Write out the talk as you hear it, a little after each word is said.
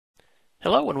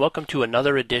Hello and welcome to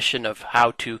another edition of How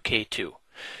to K2.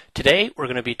 Today we're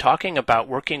going to be talking about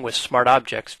working with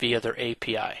SmartObjects via their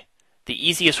API. The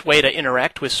easiest way to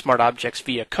interact with SmartObjects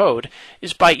via code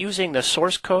is by using the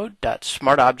source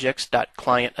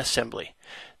code.smartobjects.client assembly.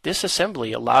 This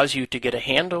assembly allows you to get a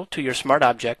handle to your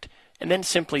SmartObject and then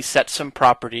simply set some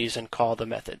properties and call the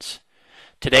methods.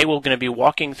 Today we're going to be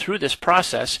walking through this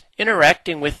process,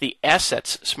 interacting with the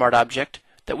assets SmartObject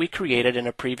that we created in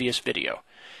a previous video.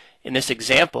 In this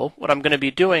example, what I'm going to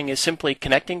be doing is simply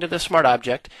connecting to the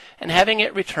SmartObject and having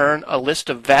it return a list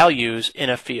of values in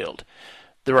a field.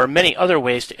 There are many other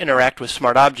ways to interact with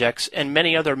SmartObjects and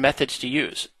many other methods to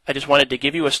use. I just wanted to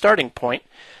give you a starting point,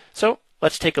 so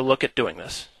let's take a look at doing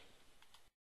this.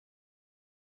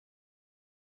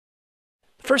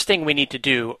 The first thing we need to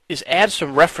do is add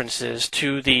some references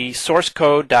to the source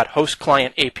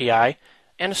code.hostClient API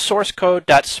and source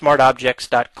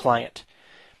code.smartobjects.client,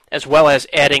 as well as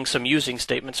adding some using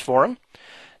statements for them.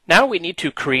 Now we need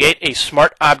to create a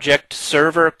SmartObject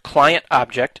server client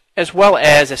object, as well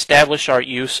as establish our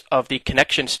use of the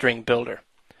connection string builder.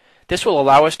 This will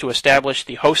allow us to establish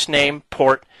the host name,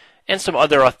 port, and some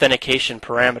other authentication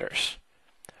parameters.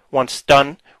 Once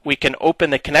done, we can open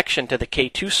the connection to the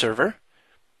K2 server,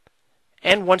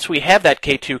 and once we have that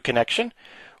K2 connection,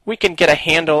 we can get a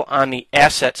handle on the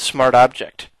asset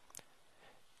SmartObject.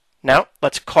 Now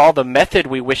let's call the method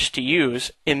we wish to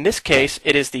use. In this case,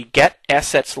 it is the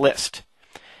getAssetsList,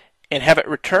 and have it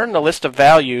return the list of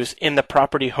values in the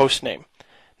property hostname.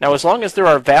 Now as long as there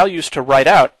are values to write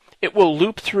out, it will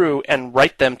loop through and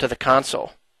write them to the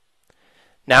console.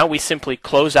 Now we simply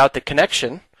close out the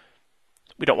connection.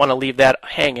 We don't want to leave that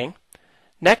hanging.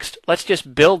 Next, let's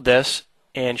just build this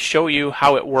and show you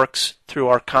how it works through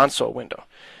our console window.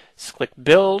 Let's click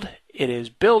Build. It is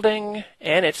building,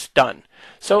 and it's done.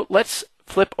 So let's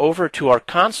flip over to our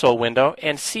console window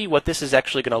and see what this is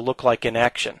actually going to look like in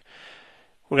action.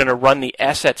 We're going to run the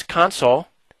assets console,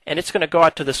 and it's going to go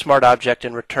out to the SmartObject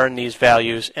and return these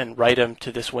values and write them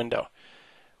to this window.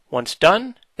 Once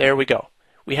done, there we go.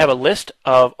 We have a list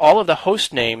of all of the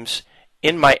host names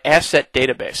in my asset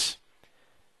database.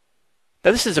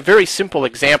 Now this is a very simple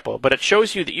example, but it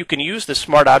shows you that you can use the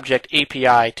SmartObject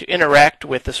API to interact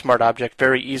with the SmartObject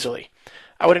very easily.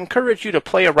 I would encourage you to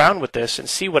play around with this and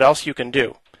see what else you can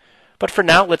do. But for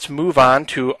now, let's move on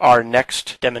to our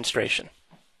next demonstration.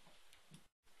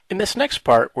 In this next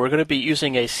part, we're going to be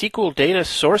using a SQL data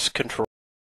source control